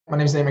My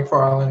name is Nate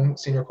McFarlane,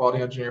 Senior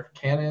Quality Engineer for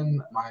Canon.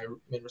 My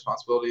main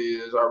responsibility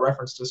is our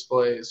reference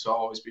displays, so I'll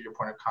always be your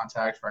point of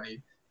contact for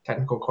any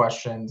technical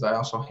questions. I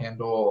also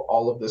handle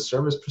all of the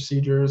service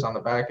procedures on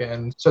the back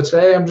end. So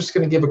today I'm just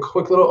going to give a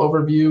quick little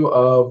overview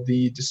of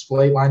the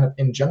display lineup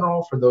in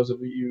general for those of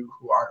you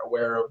who aren't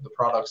aware of the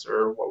products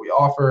or what we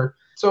offer.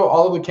 So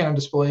all of the Canon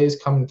displays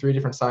come in 3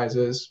 different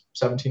sizes: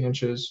 17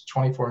 inches,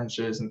 24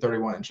 inches, and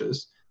 31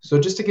 inches. So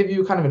just to give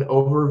you kind of an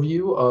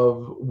overview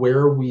of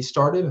where we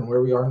started and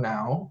where we are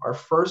now, our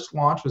first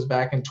launch was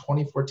back in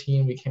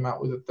 2014. We came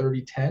out with a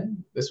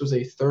 3010. This was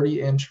a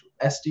 30-inch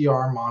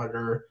SDR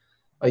monitor.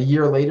 A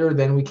year later,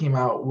 then we came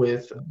out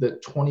with the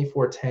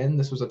 2410.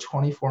 This was a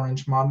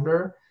 24-inch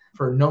monitor.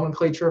 For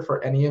nomenclature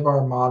for any of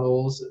our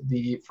models,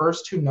 the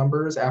first 2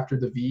 numbers after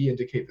the V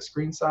indicate the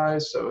screen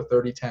size. So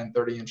 3010,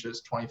 30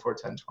 inches,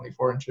 2410,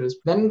 24 inches.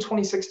 Then in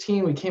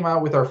 2016, we came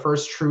out with our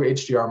first true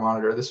HDR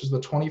monitor. This was the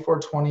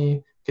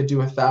 2420, could do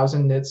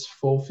 1,000 nits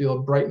full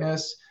field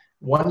brightness.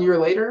 1 year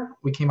later,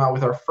 we came out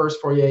with our first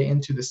foray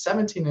into the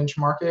 17-inch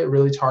market,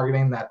 really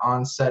targeting that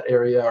on-set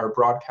area or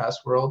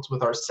broadcast worlds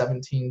with our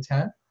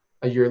 1710.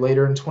 A year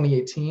later in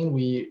 2018,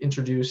 we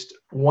introduced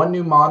 1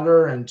 new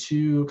monitor and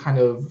 2 kind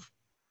of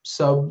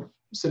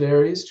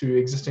subsidiaries to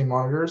existing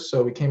monitors.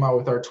 So we came out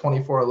with our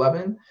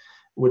 2411,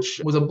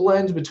 which was a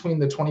blend between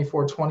the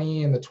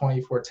 2420 and the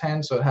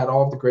 2410. So it had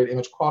all of the great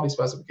image quality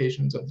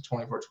specifications of the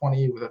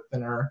 2420 with a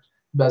thinner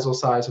bezel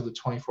size of the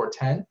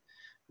 2410.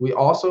 We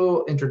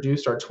also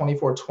introduced our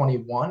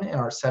 2421 and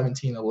our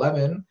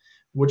 1711,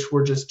 which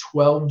were just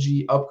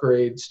 12G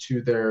upgrades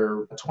to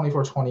their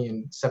 2420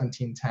 and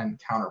 1710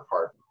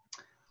 counterpart.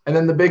 And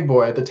then the big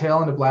boy, at the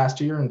tail end of last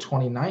year in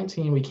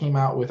 2019, we came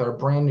out with our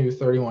brand new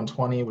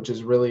 3120, which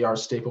is really our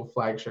staple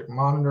flagship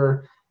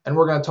monitor. And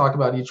we're going to talk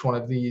about each one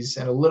of these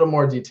in a little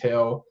more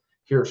detail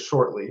here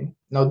shortly.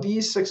 Now,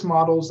 these 6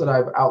 models that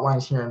I've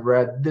outlined here in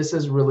red, this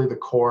is really the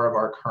core of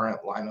our current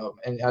lineup.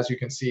 And as you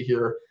can see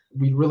here,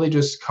 we really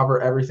just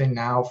cover everything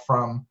now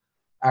from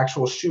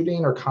actual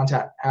shooting or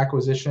content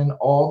acquisition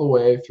all the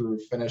way through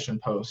finish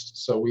and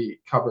post. So we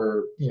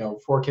cover,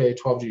 4K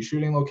 12G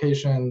shooting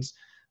locations,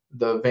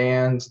 the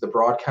vans, the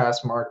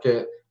broadcast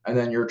market, and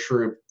then your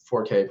true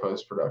 4K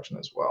post-production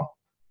as well.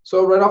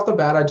 So right off the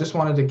bat, I just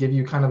wanted to give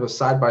you kind of a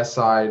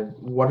side-by-side,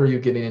 what are you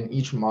getting in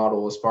each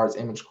model as far as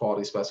image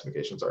quality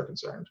specifications are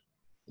concerned.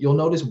 You'll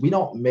notice we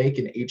don't make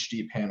an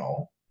HD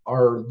panel.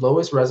 Our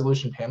lowest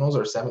resolution panels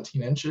are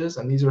 17 inches,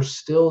 and these are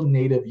still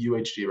native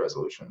UHD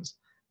resolutions.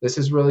 This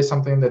is really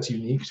something that's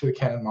unique to the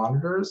Canon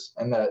monitors,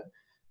 and that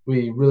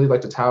we really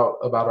like to tout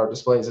about our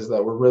displays is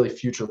that we're really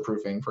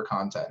future-proofing for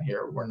content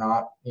here. We're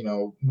not,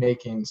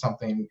 making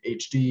something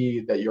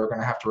HD that you're going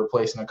to have to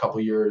replace in a couple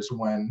years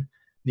when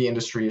the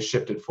industry is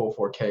shifted full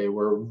 4K.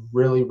 We're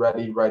really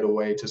ready right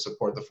away to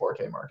support the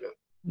 4K market.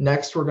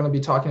 Next, we're going to be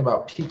talking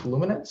about peak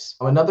luminance.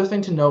 Another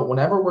thing to note,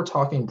 whenever we're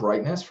talking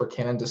brightness for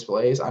Canon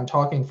displays, I'm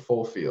talking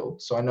full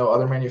field. So I know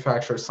other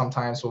manufacturers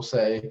sometimes will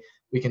say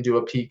we can do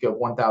a peak of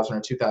 1,000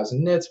 or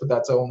 2,000 nits, but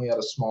that's only at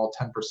a small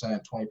 10%,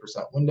 20%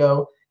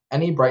 window.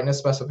 Any brightness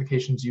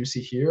specifications you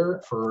see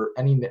here for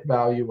any nit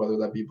value, whether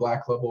that be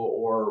black level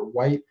or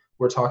white,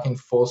 we're talking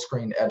full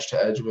screen edge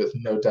to edge with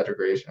no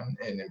degradation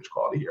in image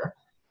quality here.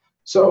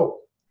 So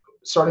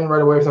starting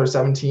right away with our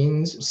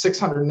 17s,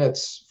 600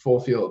 nits full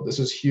field. This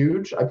is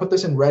huge. I put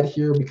this in red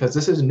here because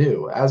this is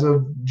new. As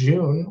of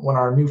June, when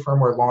our new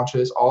firmware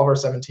launches, all of our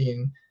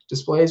 17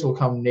 displays will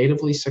come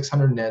natively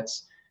 600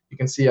 nits. You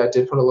can see I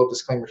did put a little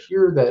disclaimer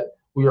here that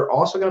we are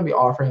also going to be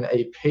offering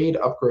a paid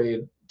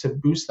upgrade to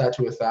boost that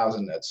to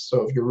 1,000 nits.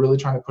 So if you're really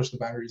trying to push the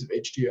boundaries of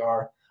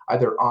HDR,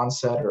 either on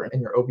set or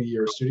in your OBE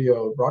or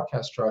studio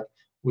broadcast truck,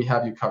 we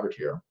have you covered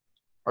here.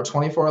 Our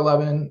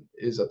 2411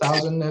 is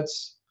 1,000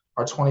 nits.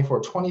 Our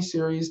 2420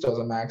 series does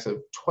a max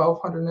of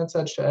 1,200 nits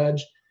edge to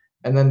edge.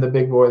 And then the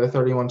big boy, the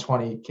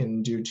 3120,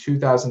 can do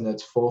 2,000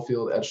 nits full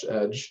field edge to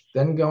edge.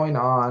 Then going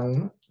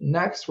on,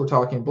 next, we're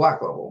talking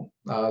black level.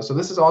 So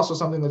this is also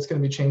something that's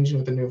going to be changing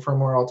with the new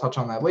firmware. I'll touch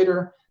on that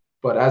later.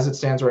 But as it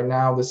stands right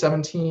now, the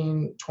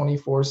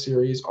 1724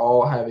 series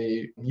all have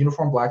a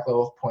uniform black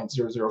level of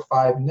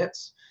 0.005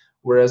 nits,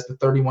 whereas the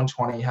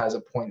 3120 has a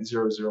 0.001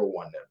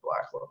 nit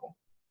black level.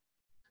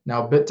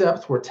 Now, bit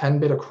depth, we're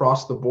 10-bit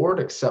across the board,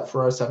 except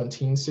for our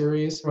 17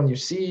 series. When you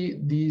see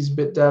these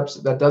bit depths,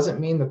 that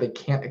doesn't mean that they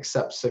can't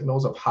accept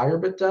signals of higher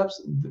bit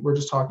depths. We're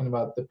just talking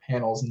about the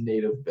panel's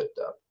native bit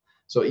depth.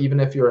 So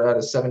even if you're at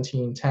a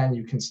 1710,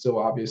 you can still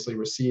obviously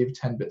receive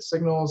 10-bit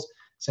signals.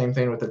 Same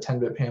thing with the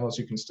 10-bit panels,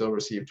 you can still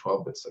receive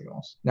 12-bit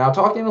signals. Now,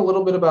 talking a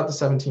little bit about the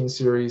 17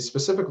 series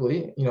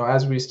specifically,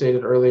 as we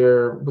stated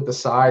earlier, with the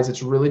size,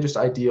 it's really just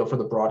ideal for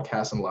the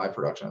broadcast and live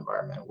production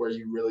environment where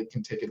you really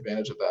can take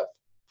advantage of that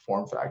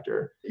form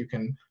factor. You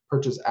can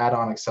purchase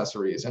add-on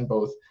accessories in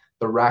both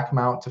the rack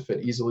mount to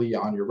fit easily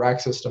on your rack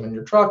system in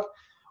your truck,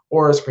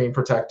 or a screen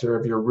protector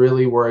if you're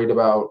really worried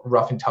about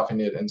roughing toughing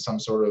it in some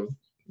sort of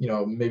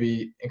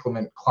maybe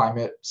inclement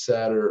climate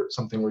set or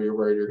something where you're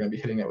worried you're going to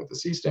be hitting it with the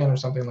C-stand or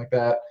something like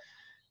that.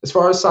 As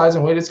far as size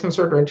and weight is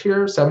concerned, right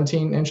here,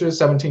 17 inches,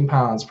 17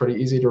 pounds,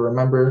 pretty easy to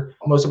remember.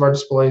 Most of our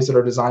displays that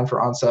are designed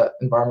for on-set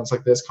environments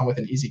like this come with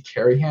an easy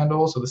carry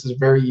handle, so this is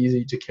very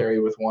easy to carry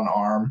with one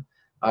arm,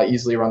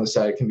 easily around the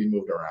set. It can be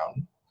moved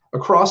around.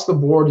 Across the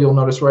board, you'll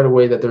notice right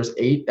away that there's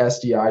 8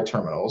 SDI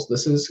terminals.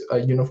 This is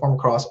uniform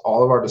across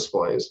all of our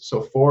displays,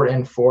 so 4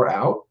 in, 4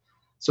 out.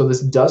 So this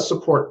does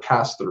support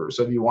pass-through.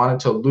 So if you wanted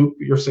to loop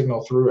your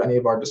signal through any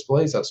of our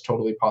displays, that's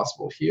totally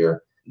possible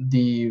here.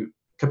 The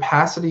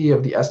capacity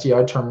of the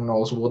SDI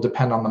terminals will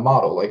depend on the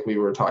model, like we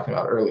were talking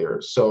about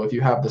earlier. So if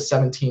you have the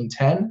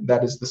 1710,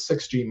 that is the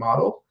 6G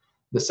model.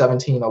 The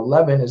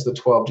 1711 is the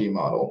 12G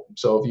model.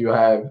 So if you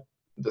have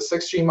the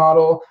 6G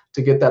model,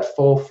 to get that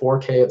full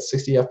 4K at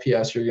 60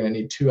 FPS, you're going to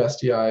need 2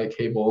 SDI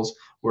cables,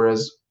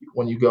 whereas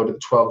when you go to the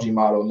 12G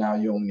model, now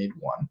you only need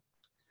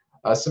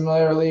 1.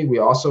 Similarly, we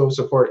also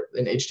support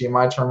an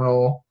HDMI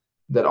terminal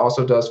that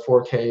also does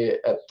 4K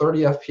at 30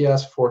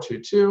 FPS,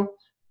 422.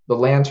 The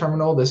LAN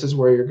terminal, this is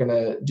where you're going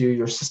to do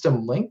your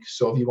system link.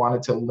 So if you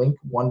wanted to link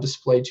one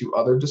display to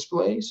other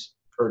displays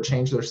or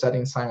change their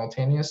settings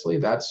simultaneously,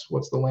 that's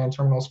what the LAN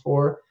terminal is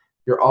for.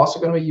 You're also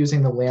going to be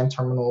using the LAN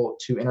terminal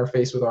to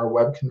interface with our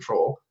web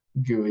control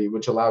GUI,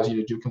 which allows you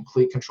to do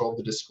complete control of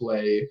the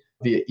display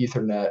via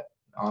Ethernet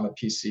on a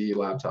PC,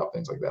 laptop,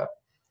 things like that.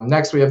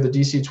 Next, we have the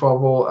DC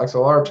 12-volt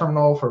XLR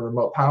terminal for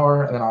remote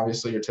power, and then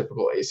obviously your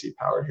typical AC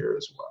power here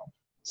as well.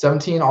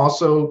 17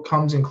 also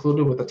comes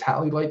included with a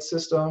tally light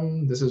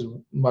system. This is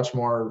much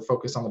more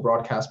focused on the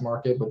broadcast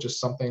market, but just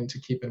something to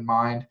keep in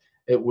mind.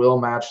 It will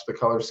match the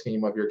color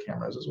scheme of your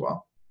cameras as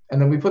well.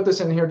 And then we put this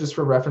in here just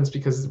for reference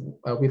because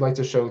we'd like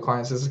to show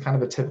clients this is kind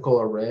of a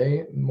typical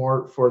array,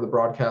 more for the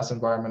broadcast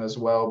environment as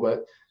well,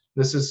 but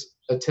this is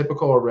a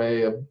typical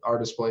array of our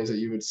displays that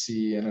you would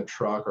see in a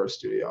truck or a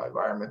studio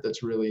environment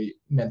that's really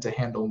meant to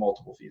handle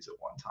multiple feeds at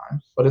one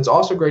time. But it's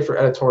also great for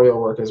editorial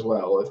work as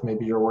well. If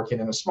maybe you're working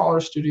in a smaller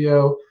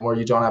studio or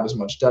you don't have as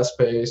much desk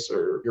space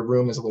or your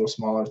room is a little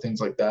smaller,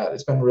 things like that.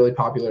 It's been really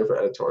popular for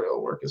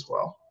editorial work as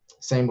well.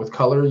 Same with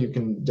color. You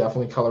can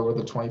definitely color with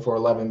a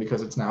 2411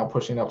 because it's now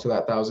pushing up to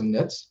that 1000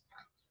 nits.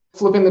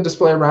 Flipping the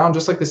display around,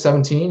 just like the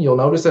 17, you'll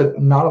notice that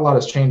not a lot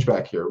has changed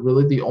back here.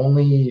 Really, the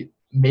only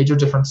major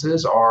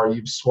differences are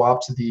you've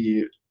swapped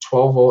the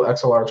 12-volt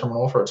XLR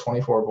terminal for a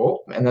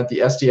 24-volt, and that the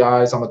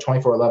SDIs on the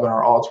 2411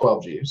 are all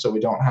 12G. So we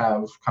don't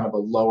have kind of a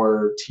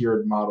lower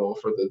tiered model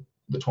for the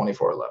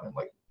 2411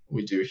 like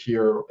we do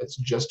here. It's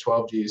just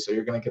 12G, so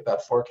you're going to get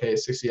that 4K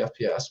 60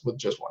 FPS with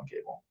just one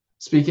cable.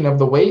 Speaking of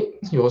the weight,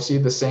 you'll see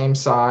the same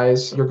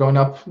size. You're going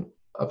up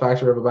a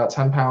factor of about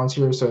 10 pounds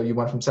here. So you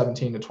went from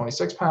 17 to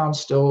 26 pounds,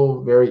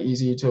 still very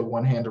easy to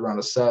one hand around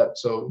a set.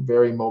 So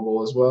very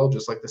mobile as well,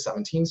 just like the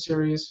 17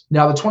 series.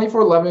 Now the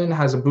 2411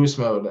 has a boost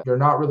mode. You're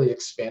not really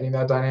expanding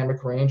that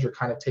dynamic range. You're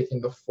kind of taking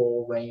the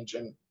full range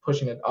and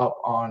pushing it up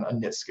on a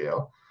nit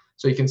scale.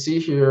 So you can see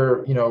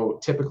here,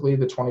 typically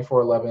the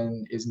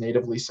 2411 is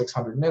natively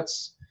 600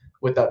 nits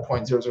with that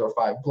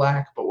 0.005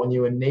 black, but when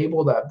you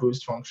enable that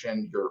boost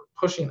function, you're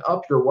pushing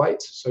up your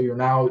whites, so you're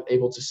now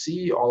able to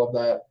see all of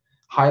that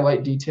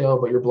highlight detail,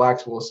 but your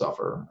blacks will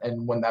suffer.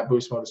 And when that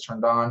boost mode is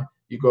turned on,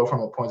 you go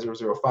from a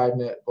 0.005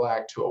 nit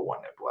black to a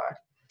 1 nit black.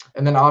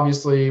 And then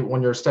obviously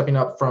when you're stepping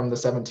up from the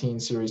 17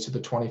 series to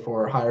the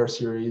 24 higher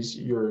series,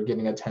 you're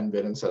getting a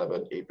 10-bit instead of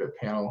an 8-bit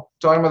panel.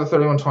 Talking about the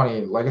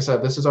 3120, like I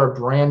said, this is our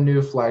brand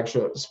new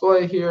flagship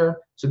display here.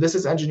 So this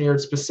is engineered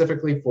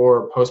specifically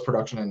for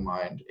post-production in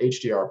mind,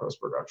 HDR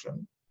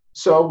post-production.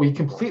 So we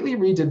completely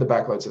redid the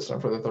backlight system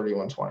for the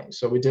 3120.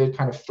 So we did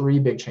kind of 3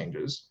 big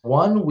changes.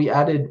 One, we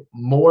added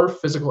more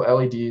physical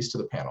LEDs to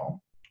the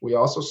panel. We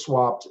also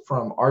swapped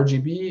from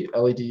RGB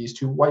LEDs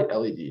to white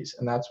LEDs,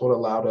 and that's what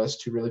allowed us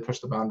to really push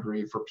the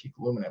boundary for peak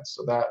luminance.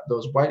 So that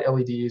those white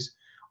LEDs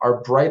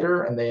are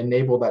brighter and they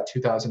enable that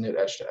 2000 nit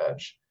edge to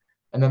edge.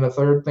 And then the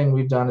third thing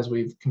we've done is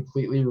we've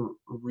completely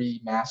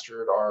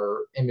remastered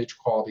our image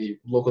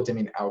quality local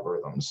dimming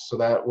algorithms. So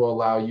that will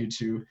allow you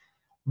to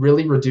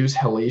really reduce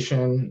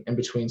halation in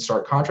between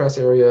stark contrast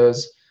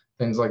areas,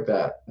 things like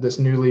that. This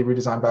newly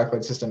redesigned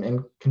backlight system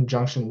in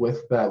conjunction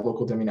with that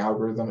local dimming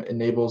algorithm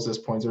enables this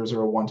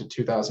 0.001 to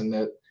 2000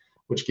 nit,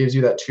 which gives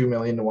you that 2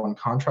 million to 1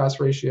 contrast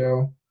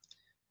ratio.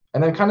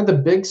 And then kind of the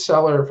big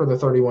seller for the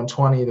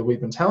 3120 that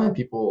we've been telling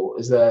people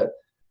is that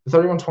the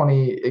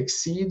 3120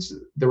 exceeds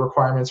the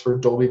requirements for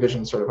Dolby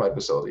Vision certified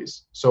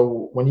facilities.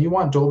 So when you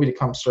want Dolby to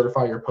come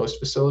certify your post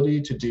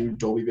facility to do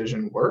Dolby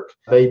Vision work,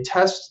 they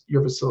test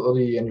your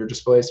facility and your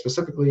display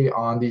specifically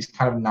on these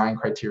kind of 9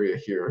 criteria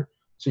here.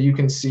 So you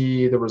can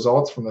see the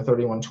results from the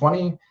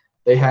 3120.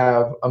 They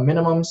have a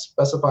minimum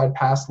specified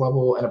pass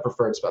level and a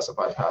preferred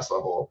specified pass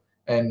level.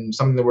 And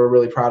something that we're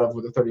really proud of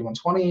with the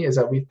 3120 is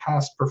that we've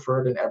passed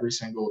preferred in every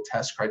single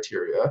test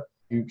criteria.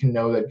 You can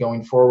know that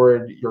going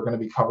forward, you're going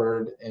to be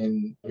covered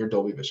in your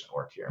Dolby Vision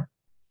work here.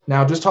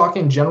 Now, just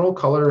talking general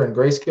color and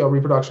grayscale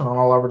reproduction on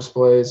all of our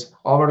displays.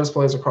 All of our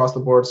displays across the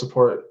board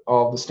support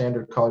all of the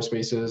standard color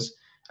spaces,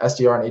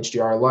 SDR and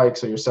HDR alike.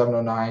 So your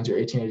 709s, your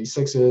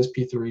 1886s,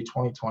 P3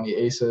 2020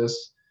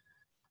 ACES.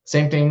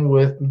 Same thing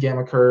with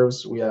gamma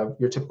curves. We have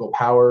your typical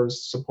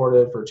powers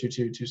supported for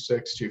 22,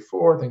 26,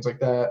 24, things like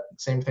that.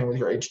 Same thing with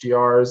your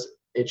HDRs,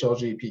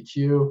 HLG,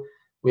 PQ.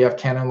 We have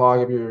Canon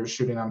log if you're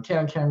shooting on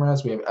Canon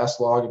cameras. We have S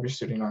log if you're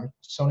shooting on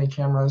Sony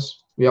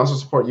cameras. We also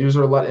support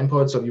user LUT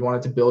input, so if you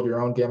wanted to build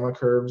your own gamma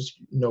curves,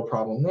 no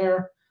problem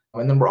there.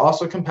 And then we're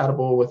also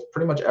compatible with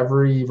pretty much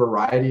every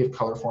variety of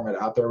color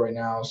format out there right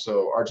now.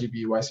 So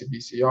RGB,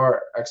 YCBCR,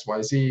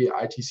 XYZ,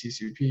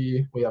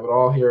 ITCCP, we have it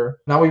all here.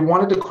 Now we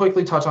wanted to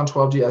quickly touch on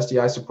 12G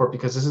SDI support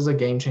because this is a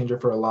game changer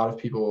for a lot of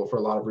people for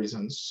a lot of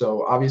reasons.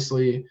 So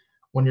obviously,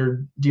 when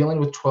you're dealing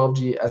with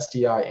 12G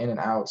SDI in and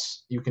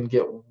outs, you can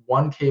get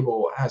one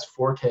cable has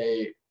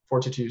 4K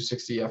 422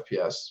 60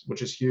 FPS,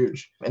 which is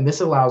huge. And this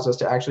allows us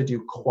to actually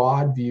do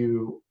quad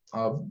view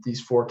of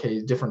these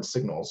 4K different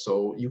signals.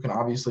 So you can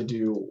obviously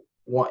do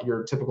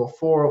your typical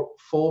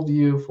full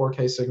view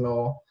 4K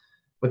signal,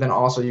 but then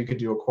also you could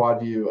do a quad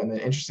view. And the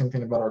interesting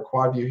thing about our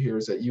quad view here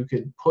is that you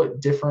could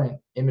put different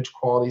image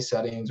quality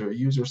settings or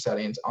user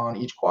settings on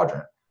each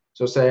quadrant.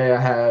 So say I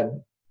had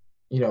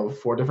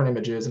 4 different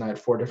images and I had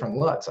 4 different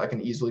LUTs. I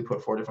can easily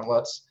put 4 different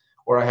LUTs.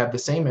 Or I have the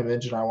same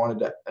image and I wanted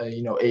to,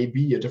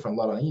 A/B a different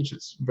LUT on each.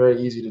 It's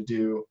very easy to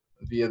do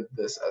via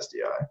this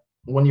SDI.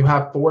 When you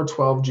have 4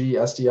 12G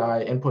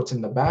SDI inputs in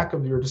the back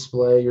of your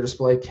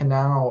display can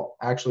now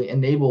actually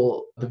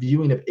enable the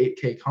viewing of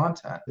 8K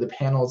content. The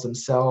panels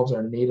themselves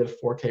are native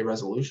 4K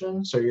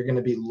resolution, so you're going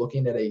to be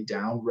looking at a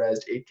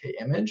down-resed 8K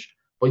image,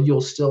 but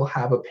you'll still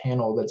have a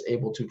panel that's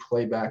able to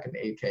play back an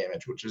 8K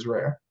image, which is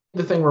rare.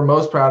 The thing we're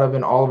most proud of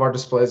in all of our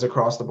displays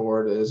across the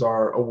board is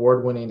our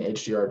award-winning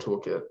HDR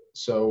toolkit.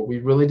 So we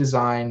really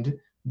designed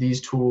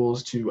these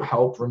tools to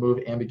help remove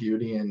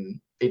ambiguity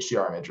in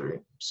HDR imagery.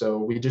 So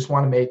we just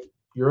want to make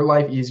your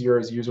life easier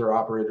as user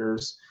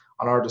operators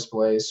on our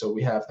displays. So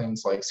we have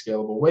things like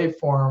scalable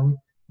waveform,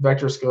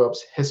 vector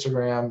scopes,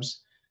 histograms,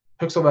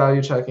 pixel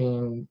value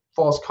checking,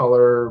 false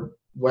color,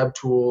 web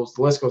tools,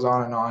 the list goes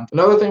on and on.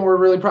 Another thing we're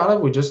really proud of,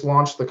 we just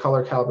launched the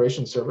color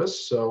calibration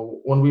service.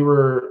 So when we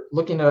were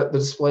looking at the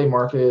display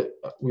market,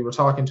 we were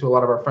talking to a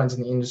lot of our friends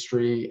in the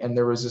industry, and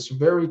there was this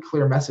very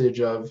clear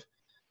message of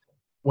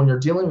when you're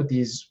dealing with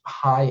these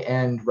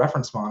high-end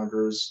reference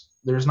monitors,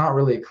 there's not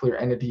really a clear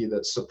entity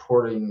that's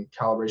supporting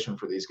calibration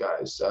for these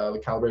guys.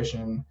 The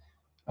calibration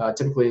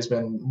typically has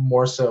been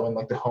more so in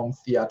like the home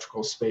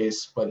theatrical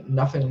space, but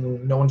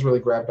no one's really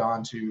grabbed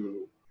on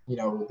to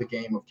the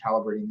game of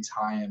calibrating these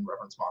high-end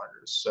reference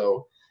monitors.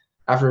 So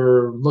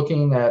after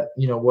looking at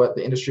what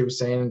the industry was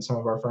saying and some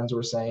of our friends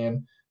were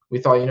saying, we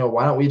thought,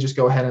 why don't we just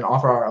go ahead and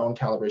offer our own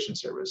calibration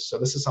service? So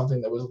this is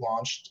something that was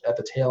launched at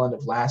the tail end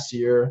of last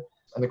year.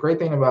 And the great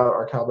thing about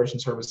our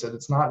calibration service is that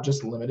it's not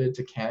just limited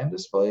to Canon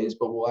displays,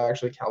 but we'll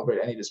actually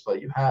calibrate any display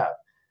you have.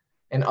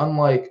 And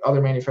unlike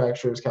other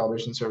manufacturers'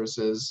 calibration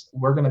services,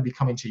 we're going to be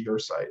coming to your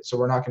site. So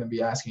we're not going to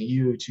be asking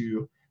you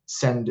to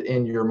send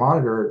in your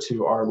monitor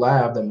to our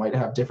lab that might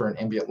have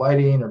different ambient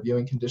lighting or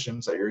viewing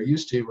conditions that you're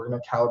used to. We're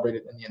going to calibrate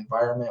it in the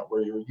environment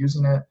where you're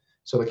using it,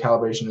 so the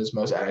calibration is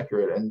most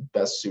accurate and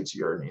best suits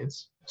your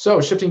needs.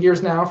 So shifting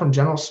gears now from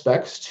general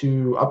specs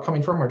to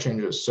upcoming firmware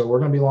changes. So we're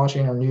going to be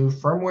launching our new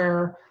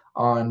firmware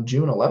on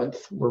June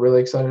 11th. We're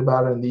really excited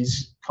about it, and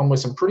these come with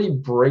some pretty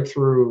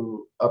breakthrough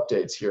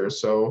updates here.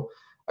 So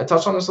I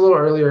touched on this a little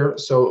earlier.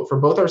 So for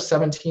both our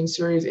 17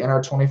 series and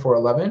our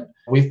 2411,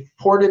 we've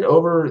ported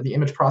over the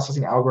image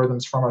processing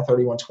algorithms from our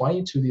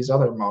 3120 to these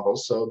other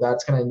models. So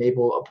that's going to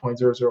enable a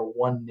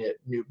 0.001 nit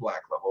new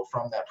black level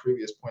from that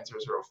previous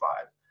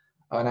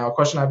 0.005. Now, a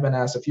question I've been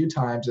asked a few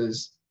times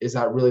is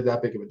that really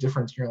that big of a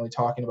difference? You're only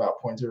talking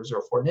about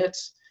 0.004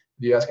 nits.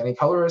 If you ask any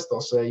colorist,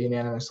 they'll say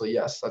unanimously,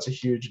 yes, that's a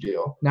huge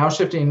deal. Now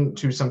shifting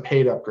to some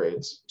paid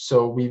upgrades.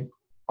 So we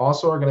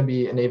also are going to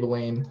be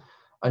enabling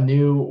a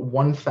new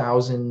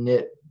 1000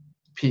 nit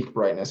peak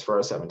brightness for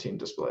our 17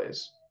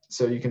 displays.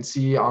 So you can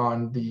see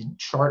on the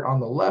chart on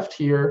the left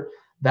here,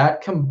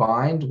 that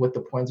combined with the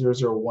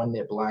 0.001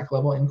 nit black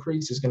level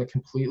increase is going to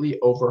completely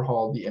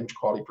overhaul the image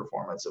quality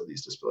performance of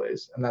these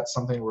displays. And that's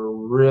something we're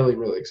really,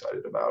 really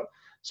excited about.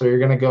 So you're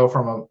going to go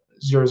from a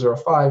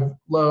 005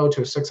 low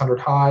to a 600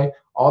 high,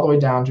 all the way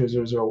down to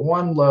a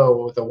 001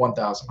 low with a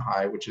 1000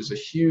 high, which is a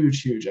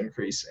huge, huge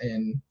increase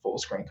in full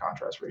screen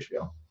contrast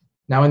ratio.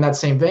 Now, in that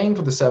same vein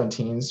for the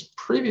 17s,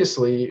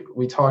 previously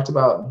we talked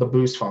about the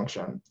boost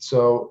function.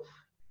 So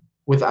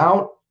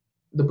without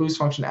the boost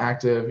function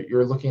active,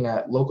 you're looking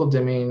at local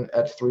dimming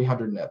at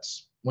 300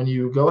 nits. When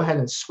you go ahead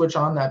and switch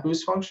on that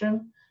boost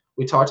function,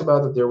 we talked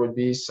about that there would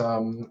be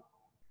some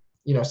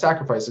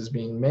sacrifices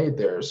being made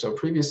there. So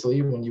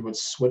previously, when you would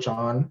switch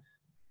on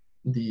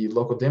the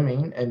local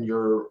dimming and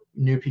your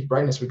new peak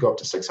brightness would go up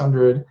to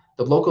 600,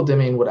 the local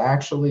dimming would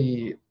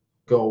actually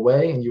go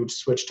away and you would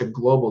switch to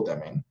global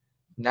dimming.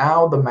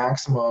 Now the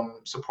maximum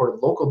supported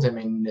local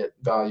dimming nit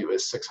value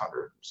is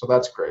 600, so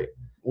that's great.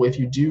 If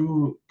you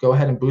do go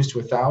ahead and boost to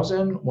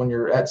 1000, when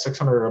you're at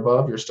 600 or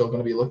above, you're still going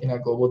to be looking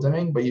at global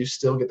dimming, but you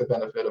still get the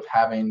benefit of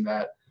having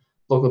that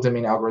local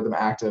dimming algorithm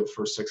active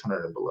for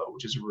 600 and below,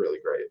 which is really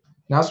great.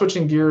 Now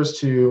switching gears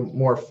to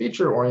more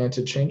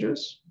feature-oriented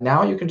changes.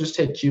 Now you can just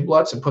take cube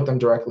LUTs and put them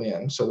directly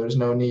in. So there's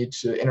no need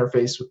to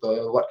interface with the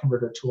LUT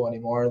converter tool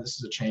anymore. This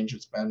is a change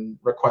that's been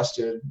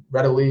requested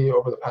readily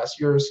over the past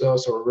year or so.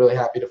 So we're really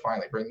happy to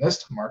finally bring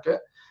this to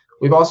market.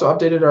 We've also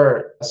updated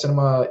our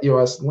Cinema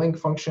EOS link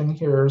function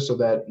here so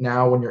that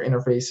now when you're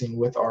interfacing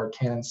with our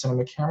Canon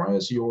cinema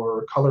cameras,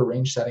 your color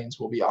range settings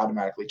will be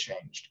automatically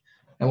changed.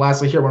 And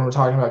lastly here, when we're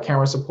talking about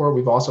camera support,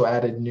 we've also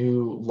added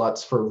new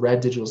LUTs for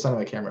red digital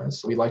cinema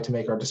cameras. We like to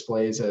make our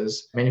displays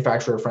as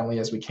manufacturer friendly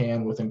as we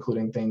can with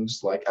including things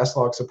like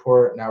S-Log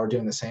support. Now we're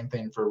doing the same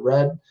thing for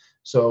red.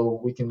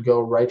 So we can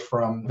go right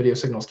from video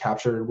signals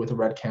captured with the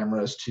red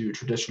cameras to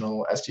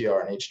traditional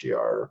SDR and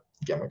HDR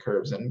gamma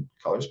curves and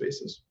color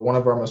spaces. One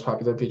of our most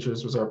popular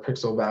features was our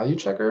pixel value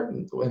checker,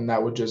 and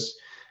that would just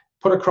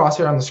put a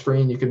crosshair on the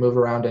screen. You can move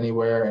around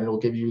anywhere and it will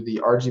give you the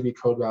RGB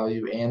code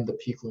value and the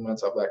peak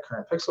lumens of that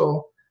current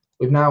pixel.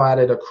 We've now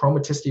added a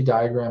chromaticity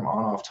diagram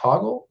on-off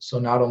toggle. So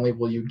not only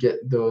will you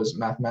get those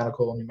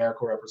mathematical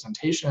numerical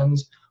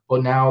representations,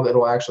 but now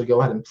it'll actually go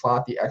ahead and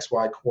plot the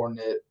XY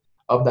coordinate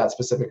of that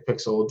specific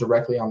pixel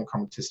directly on the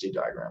chromaticity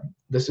diagram.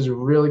 This is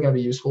really going to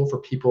be useful for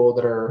people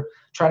that are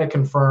trying to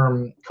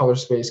confirm color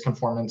space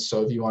conformance.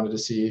 So if you wanted to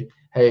see,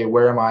 hey,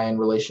 where am I in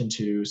relation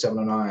to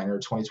 709 or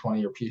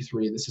 2020 or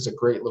P3? This is a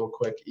great little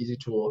quick, easy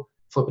tool.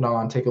 Flip it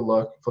on, take a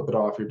look, flip it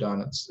off, you're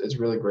done. It's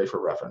really great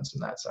for reference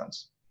in that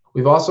sense.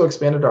 We've also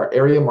expanded our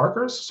area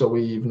markers. So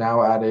we've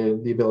now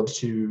added the ability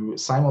to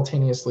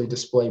simultaneously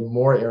display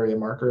more area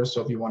markers.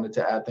 So if you wanted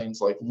to add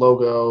things like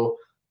logo,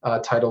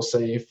 title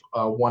safe,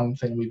 one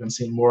thing we've been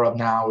seeing more of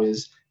now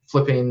is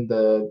flipping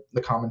the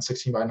common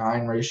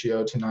 16:9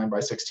 ratio to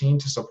 9:16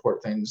 to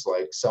support things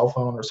like cell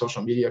phone or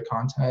social media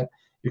content.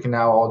 You can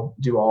now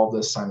do all of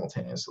this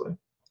simultaneously.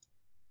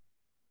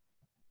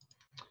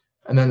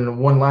 And then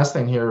one last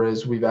thing here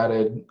is we've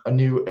added a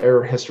new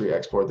error history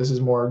export. This is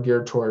more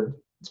geared toward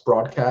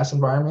broadcast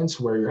environments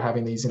where you're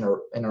having these in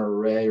an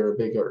array or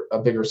a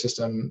bigger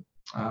system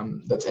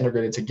that's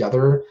integrated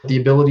together.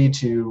 The ability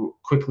to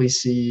quickly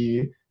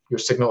see your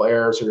signal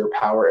errors or your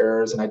power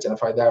errors and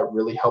identify that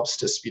really helps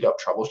to speed up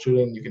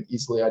troubleshooting. You can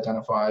easily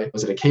identify,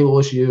 is it a cable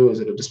issue? Is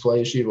it a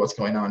display issue? What's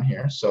going on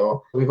here?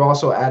 So we've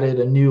also added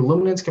a new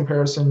luminance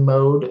comparison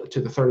mode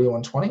to the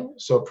 3120.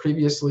 So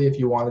previously, if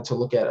you wanted to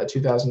look at a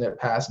 2000 nit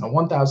pass and a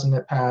 1000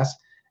 nit pass,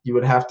 you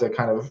would have to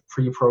kind of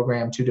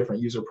pre-program two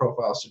different user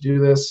profiles to do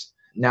this.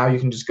 Now you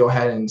can just go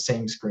ahead and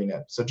same screen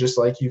it. So just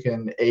like you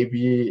can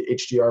A/B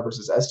HDR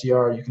versus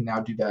SDR, you can now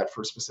do that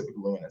for specific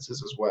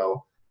luminances as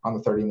well on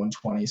the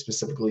 3120,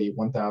 specifically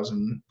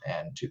 1000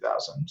 and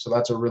 2000. So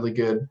that's a really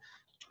good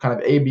kind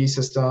of A/B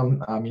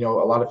system. A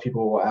lot of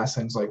people will ask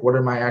things like, what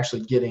am I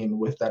actually getting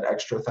with that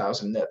extra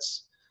 1000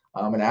 nits?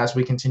 And as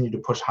we continue to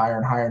push higher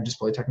and higher and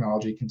display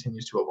technology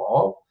continues to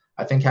evolve,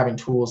 I think having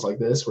tools like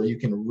this where you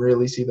can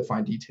really see the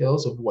fine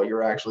details of what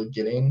you're actually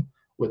getting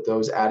with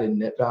those added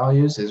nit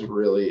values is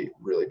really,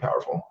 really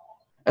powerful.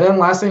 And then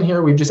last thing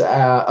here, we've just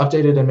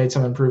updated and made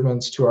some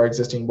improvements to our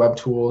existing web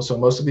tools. So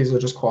most of these are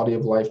just quality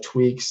of life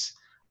tweaks,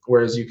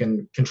 whereas you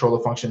can control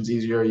the functions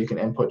easier, you can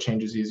input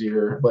changes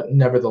easier, but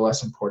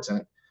nevertheless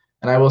important.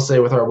 And I will say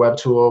with our web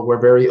tool,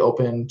 we're very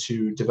open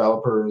to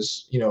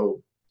developers,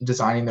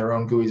 designing their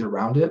own GUIs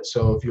around it.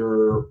 So if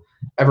you're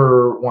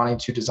ever wanting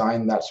to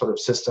design that sort of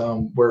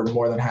system, we're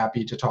more than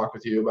happy to talk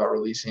with you about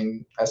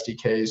releasing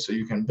SDKs so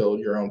you can build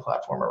your own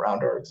platform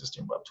around our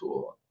existing web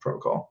tool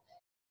protocol.